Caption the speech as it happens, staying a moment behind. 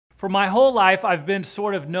For my whole life, I've been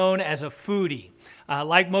sort of known as a foodie.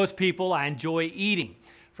 Like most people, I enjoy eating.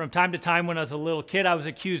 From time to time when I was a little kid, I was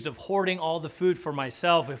accused of hoarding all the food for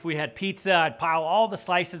myself. If we had pizza, I'd pile all the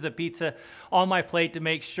slices of pizza on my plate to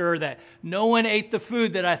make sure that no one ate the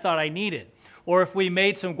food that I thought I needed. Or if we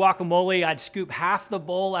made some guacamole, I'd scoop half the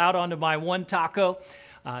bowl out onto my one taco.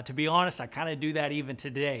 To be honest, I kind of do that even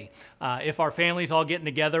today. If our family's all getting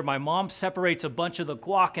together, my mom separates a bunch of the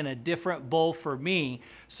guac in a different bowl for me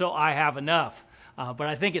so I have enough. But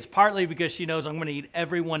I think it's partly because she knows I'm going to eat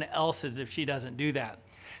everyone else's if she doesn't do that.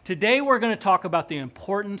 Today we're going to talk about the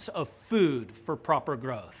importance of food for proper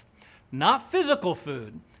growth. Not physical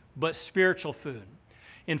food, but spiritual food.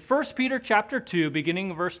 In 1 Peter chapter 2,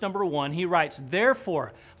 beginning verse number 1, he writes,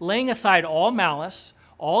 "Therefore, laying aside all malice,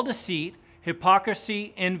 all deceit,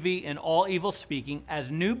 hypocrisy, envy, and all evil speaking, as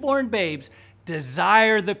newborn babes,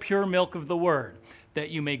 desire the pure milk of the word, that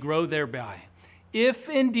you may grow thereby, if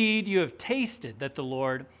indeed you have tasted that the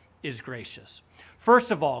Lord is gracious." First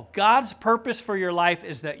of all, God's purpose for your life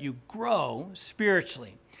is that you grow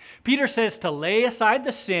spiritually. Peter says to lay aside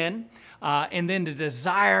the sin and then to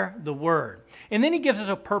desire the word. And then he gives us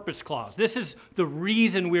a purpose clause. This is the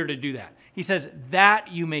reason we're to do that. He says,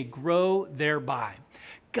 that you may grow thereby.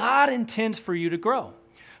 God intends for you to grow.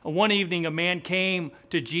 One evening, a man came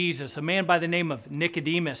to Jesus, a man by the name of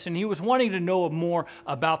Nicodemus, and he was wanting to know more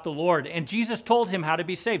about the Lord. And Jesus told him how to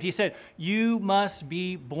be saved. He said, "You must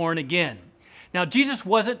be born again." Now, Jesus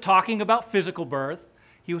wasn't talking about physical birth.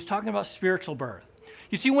 He was talking about spiritual birth.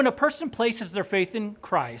 You see, when a person places their faith in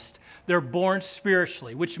Christ, they're born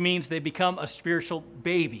spiritually, which means they become a spiritual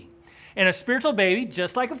baby. And a spiritual baby,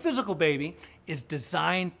 just like a physical baby, is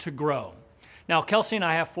designed to grow. Now, Kelsey and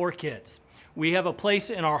I have 4 kids. We have a place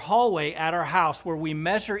in our hallway at our house where we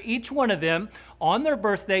measure each one of them on their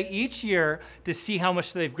birthday each year to see how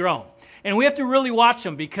much they've grown. And we have to really watch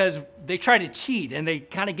them because they try to cheat and they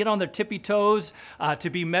kind of get on their tippy toes to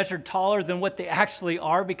be measured taller than what they actually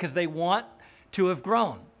are because they want to have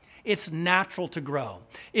grown. It's natural to grow.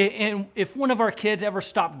 And if one of our kids ever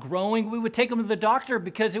stopped growing, we would take them to the doctor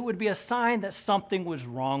because it would be a sign that something was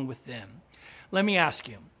wrong with them. Let me ask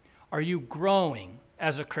you, are you growing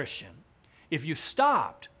as a Christian? If you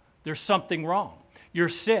stopped, there's something wrong. You're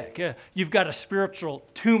sick. You've got a spiritual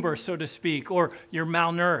tumor, so to speak, or you're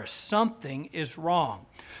malnourished. Something is wrong.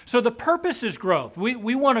 So the purpose is growth.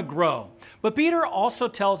 We want to grow. But Peter also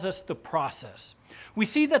tells us the process. We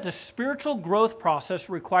see that the spiritual growth process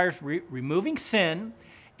requires removing sin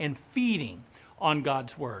and feeding on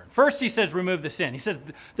God's word. First, he says, remove the sin. He says,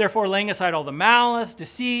 therefore, laying aside all the malice,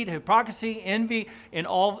 deceit, hypocrisy, envy, and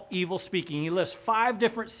all evil speaking. He lists 5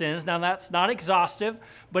 different sins. Now, that's not exhaustive,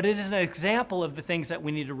 but it is an example of the things that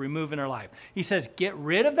we need to remove in our life. He says, get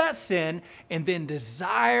rid of that sin and then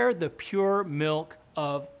desire the pure milk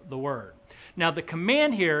of the word. Now, the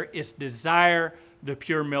command here is desire the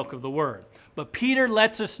pure milk of the word. But Peter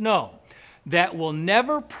lets us know that we'll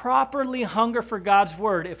never properly hunger for God's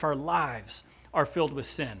word if our lives are filled with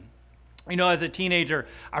sin. You know, as a teenager,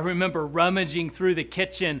 I remember rummaging through the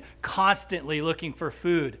kitchen constantly looking for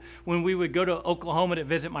food. When we would go to Oklahoma to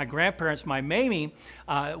visit my grandparents, my Mamie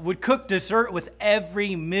would cook dessert with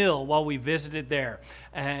every meal while we visited there.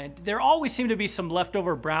 And there always seemed to be some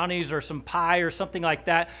leftover brownies or some pie or something like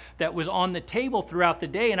that that was on the table throughout the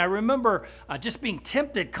day. And I remember just being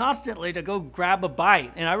tempted constantly to go grab a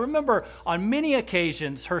bite. And I remember on many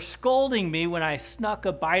occasions her scolding me when I snuck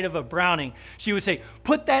a bite of a brownie. She would say,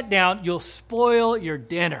 "Put that down, you'll spoil your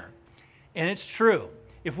dinner." And it's true.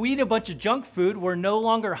 If we eat a bunch of junk food, we're no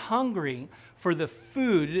longer hungry for the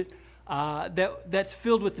food that's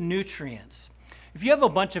filled with nutrients. If you have a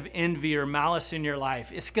bunch of envy or malice in your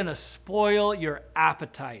life, it's going to spoil your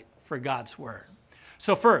appetite for God's word.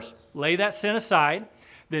 So first, lay that sin aside,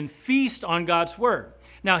 then feast on God's word.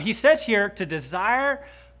 Now, he says here to desire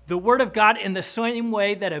the word of God in the same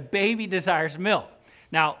way that a baby desires milk.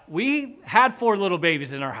 Now, we had 4 little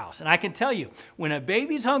babies in our house, and I can tell you, when a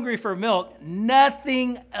baby's hungry for milk,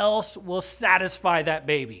 nothing else will satisfy that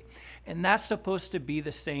baby. And that's supposed to be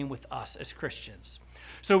the same with us as Christians.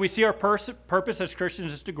 So we see our purpose as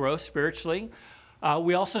Christians is to grow spiritually.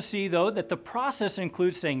 We also see, though, that the process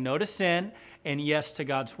includes saying no to sin and yes to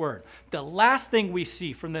God's word. The last thing we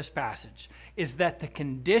see from this passage is that the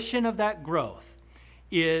condition of that growth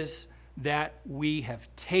is that we have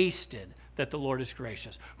tasted that the Lord is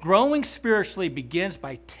gracious. Growing spiritually begins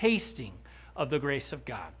by tasting of the grace of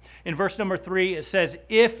God. In verse number 3, it says,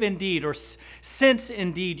 if indeed, or since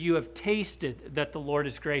indeed you have tasted that the Lord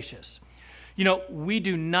is gracious. You know, we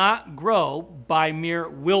do not grow by mere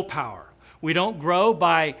willpower. We don't grow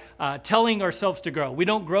by telling ourselves to grow. We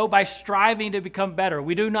don't grow by striving to become better.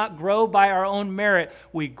 We do not grow by our own merit.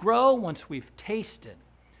 We grow once we've tasted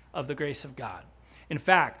of the grace of God. In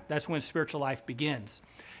fact, that's when spiritual life begins.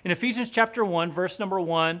 In Ephesians chapter 1, verse number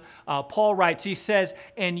 1, Paul writes, he says,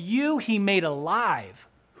 "And you he made alive,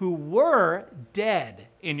 who were dead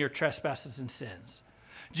in your trespasses and sins."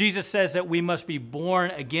 Jesus says that we must be born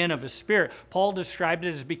again of His Spirit. Paul described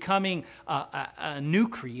it as becoming a new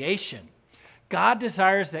creation. God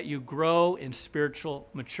desires that you grow in spiritual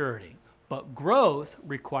maturity, but growth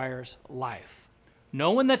requires life.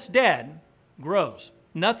 No one that's dead grows.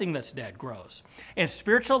 Nothing that's dead grows. And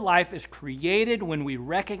spiritual life is created when we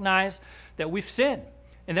recognize that we've sinned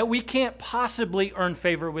and that we can't possibly earn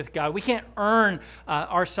favor with God. We can't earn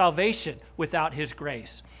our salvation without His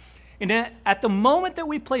grace. And at the moment that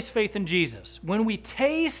we place faith in Jesus, when we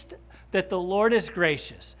taste that the Lord is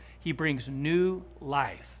gracious, He brings new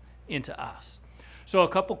life into us. So a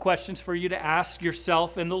couple questions for you to ask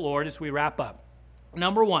yourself and the Lord as we wrap up.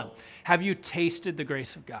 Number one, have you tasted the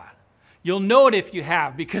grace of God? You'll know it if you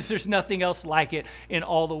have, because there's nothing else like it in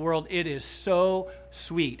all the world. It is so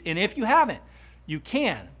sweet. And if you haven't, you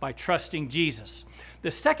can by trusting Jesus.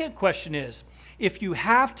 The second question is, if you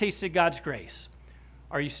have tasted God's grace,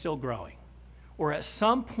 are you still growing? Or at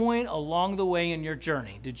some point along the way in your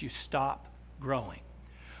journey, did you stop growing?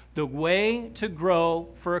 The way to grow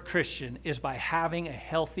for a Christian is by having a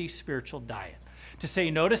healthy spiritual diet. To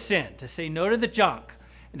say no to sin, to say no to the junk,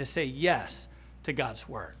 and to say yes to God's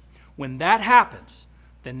Word. When that happens,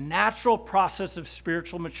 the natural process of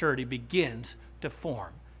spiritual maturity begins to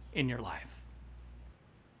form in your life.